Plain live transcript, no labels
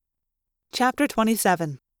Chapter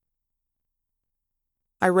 27.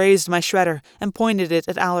 I raised my shredder and pointed it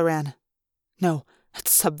at Alaran. No, at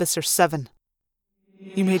Subvisor 7.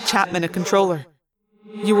 You made Chapman a controller.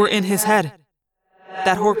 You were in his head.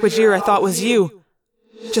 That Hork-Bajir I thought was you.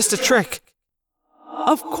 Just a trick.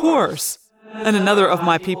 Of course. And another of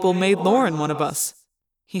my people made Lauren one of us.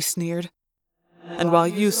 He sneered. And while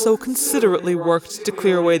you so considerately worked to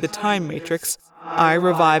clear away the time matrix, I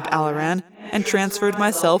revived Alaran and transferred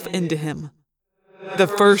myself into him. The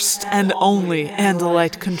first and only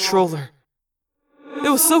Andalite controller. It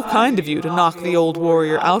was so kind of you to knock the old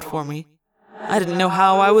warrior out for me. I didn't know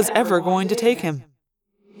how I was ever going to take him.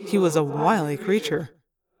 He was a wily creature.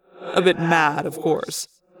 A bit mad, of course,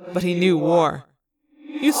 but he knew war.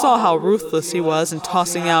 You saw how ruthless he was in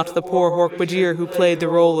tossing out the poor Hork-Bajir who played the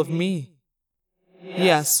role of me.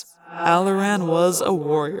 Yes, Alaran was a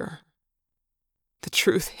warrior. The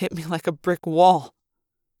truth hit me like a brick wall.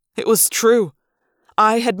 It was true.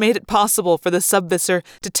 I had made it possible for the Subvisor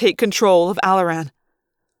to take control of Alaran.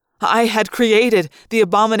 I had created the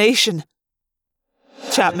abomination.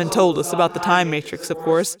 Chapman told us about the time matrix, of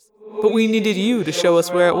course, but we needed you to show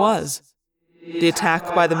us where it was. The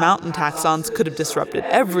attack by the mountain taxons could have disrupted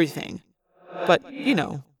everything. But, in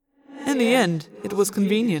the end, it was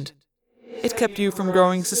convenient. It kept you from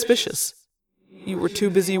growing suspicious. You were too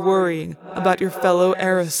busy worrying about your fellow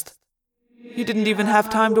Arist. You didn't even have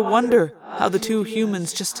time to wonder how the two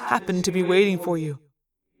humans just happened to be waiting for you.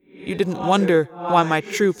 You didn't wonder why my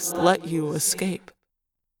troops let you escape.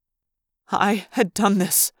 I had done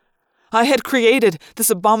this. I had created this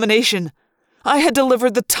abomination. I had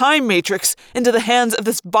delivered the time matrix into the hands of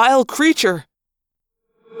this vile creature.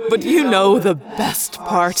 But you know the best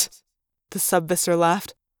part, the Subvisor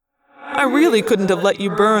laughed. I really couldn't have let you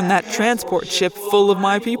burn that transport ship full of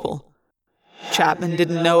my people. Chapman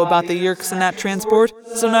didn't know about the Yeerks in that transport,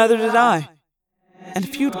 so neither did I. And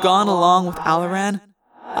if you'd gone along with Alaran,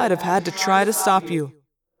 I'd have had to try to stop you.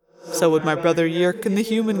 So would my brother Yeerk and the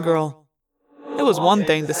human girl. It was one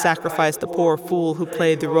thing to sacrifice the poor fool who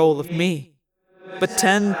played the role of me. But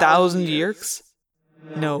 10,000 Yeerks?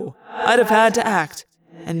 No, I'd have had to act,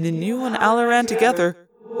 and then you and Alaran together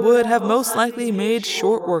would have most likely made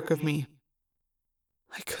short work of me.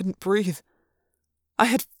 I couldn't breathe. I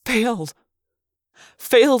had failed.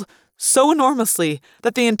 Failed so enormously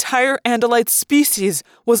that the entire Andalite species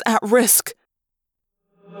was at risk.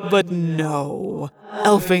 But no,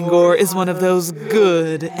 Elfangor is one of those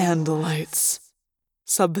good Andalites.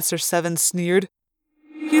 Subvisor 7 sneered.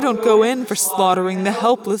 You don't go in for slaughtering the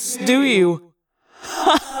helpless, do you?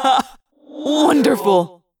 Ha ha!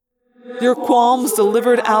 Wonderful! Your qualms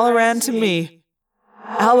delivered Alaran to me.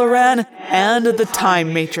 Alaran and the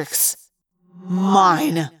time matrix.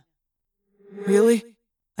 Mine. Really?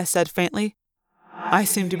 I said faintly. I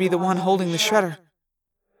seem to be the one holding the shredder.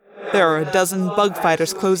 There are a dozen bug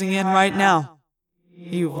fighters closing in right now.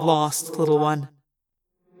 You've lost, little one.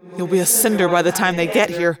 You'll be a cinder by the time they get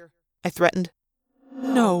here, I threatened.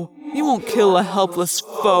 No, you won't kill a helpless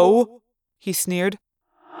foe, he sneered.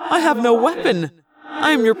 I have no weapon.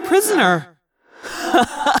 I am your prisoner.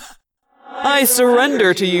 I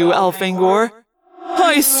surrender to you, Elfangor.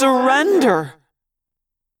 I surrender.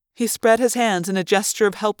 He spread his hands in a gesture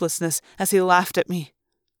of helplessness as he laughed at me.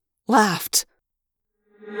 Laughed.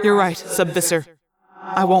 You're right, Subvisor.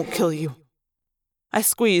 I won't kill you. I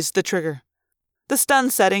squeezed the trigger. The stun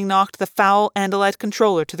setting knocked the foul Andalite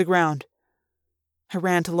controller to the ground. I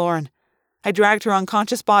ran to Lauren. I dragged her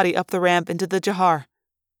unconscious body up the ramp into the Jahar.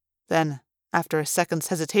 Then, after a second's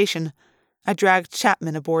hesitation, I dragged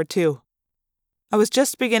Chapman aboard too. I was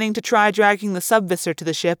just beginning to try dragging the Subvisor to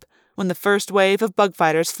the ship when the first wave of bug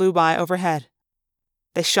fighters flew by overhead.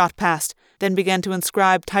 They shot past, then began to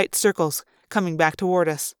inscribe tight circles, coming back toward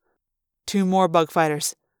us. 2 more bug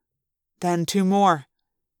fighters. Then 2 more.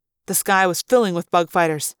 The sky was filling with bug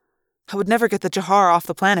fighters. I would never get the Jahar off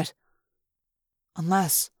the planet.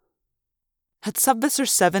 Unless... Had Subvisor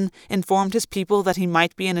 7 informed his people that he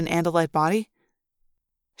might be in an Andalite body?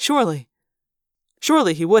 Surely.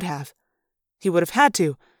 Surely he would have. He would have had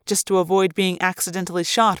to, just to avoid being accidentally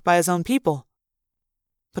shot by his own people.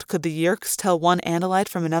 But could the Yeerks tell one Andalite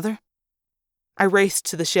from another? I raced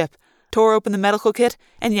to the ship, tore open the medical kit,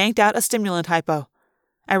 and yanked out a stimulant hypo.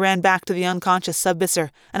 I ran back to the unconscious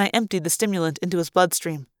Subvisor, and I emptied the stimulant into his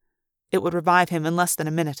bloodstream. It would revive him in less than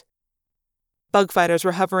a minute. Bug fighters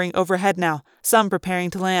were hovering overhead now, some preparing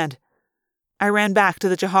to land. I ran back to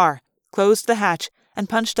the Jahar, closed the hatch, and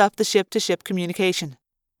punched up the ship-to-ship communication.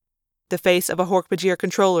 The face of a Hork-Bajir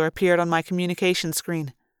controller appeared on my communication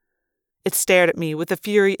screen. It stared at me with the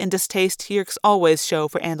fury and distaste Yeerks always show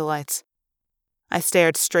for Andalites. I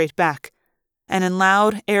stared straight back, and in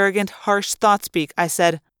loud, arrogant, harsh thought-speak I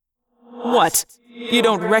said, "What? You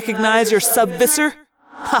don't recognize your sub-visor?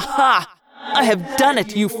 Ha ha! I have done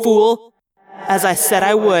it, you fool! As I said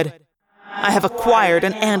I would. I have acquired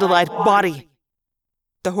an Andalite body."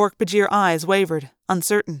 The Hork-Bajir eyes wavered,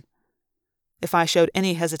 uncertain. If I showed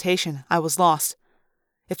any hesitation, I was lost.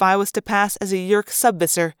 If I was to pass as a Yeerk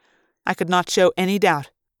sub-visor, I could not show any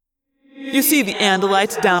doubt. "You see the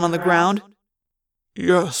Andalite down on the ground?"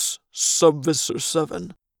 "Yes, Sub-Visor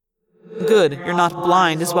 7. "Good, you're not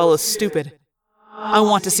blind as well as stupid. I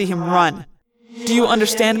want to see him run. Do you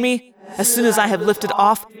understand me? As soon as I have lifted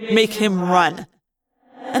off, make him run.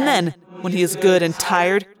 And then, when he is good and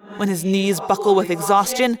tired, when his knees buckle with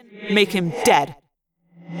exhaustion, make him dead.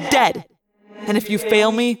 Dead! And if you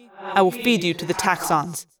fail me, I will feed you to the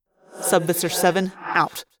taxons. Sub-Visor 7,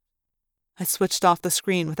 out." I switched off the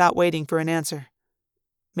screen without waiting for an answer.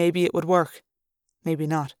 Maybe it would work. Maybe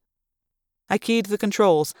not. I keyed the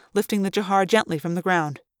controls, lifting the Jahar gently from the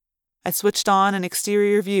ground. I switched on an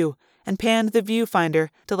exterior view and panned the viewfinder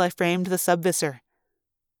till I framed the sub-visor.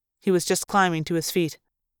 He was just climbing to his feet.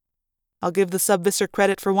 I'll give the sub-visor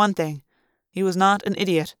credit for one thing. He was not an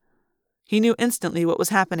idiot. He knew instantly what was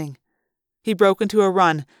happening. He broke into a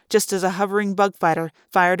run just as a hovering bug fighter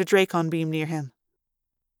fired a Dracon beam near him.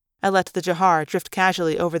 I let the Jahar drift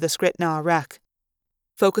casually over the Skritna wreck.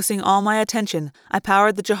 Focusing all my attention, I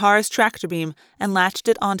powered the Jahar's tractor beam and latched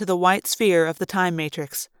it onto the white sphere of the time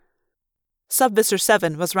matrix. Sub-Visor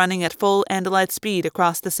 7 was running at full Andalite speed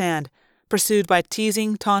across the sand, pursued by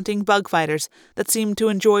teasing, taunting bug fighters that seemed to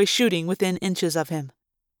enjoy shooting within inches of him.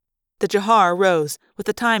 The Jahar rose, with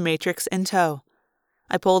the time matrix in tow.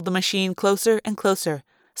 I pulled the machine closer and closer,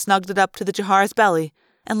 snugged it up to the Jahar's belly,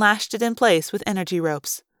 and lashed it in place with energy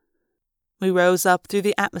ropes. We rose up through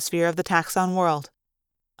the atmosphere of the Taxon world,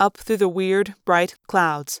 up through the weird, bright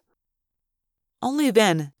clouds. Only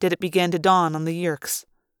then did it begin to dawn on the Yeerks.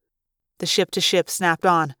 The ship-to-ship snapped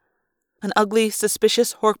on. An ugly,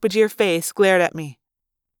 suspicious Hork-Bajir face glared at me.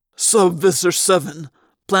 "Sub-Visor 7,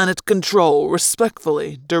 Planet Control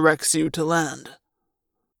respectfully directs you to land."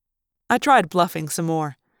 I tried bluffing some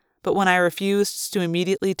more, but when I refused to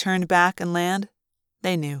immediately turn back and land,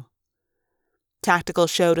 they knew. Tactical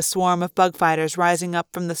showed a swarm of bug fighters rising up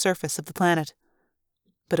from the surface of the planet.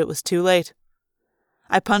 But it was too late.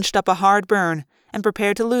 I punched up a hard burn and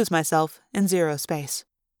prepared to lose myself in zero space.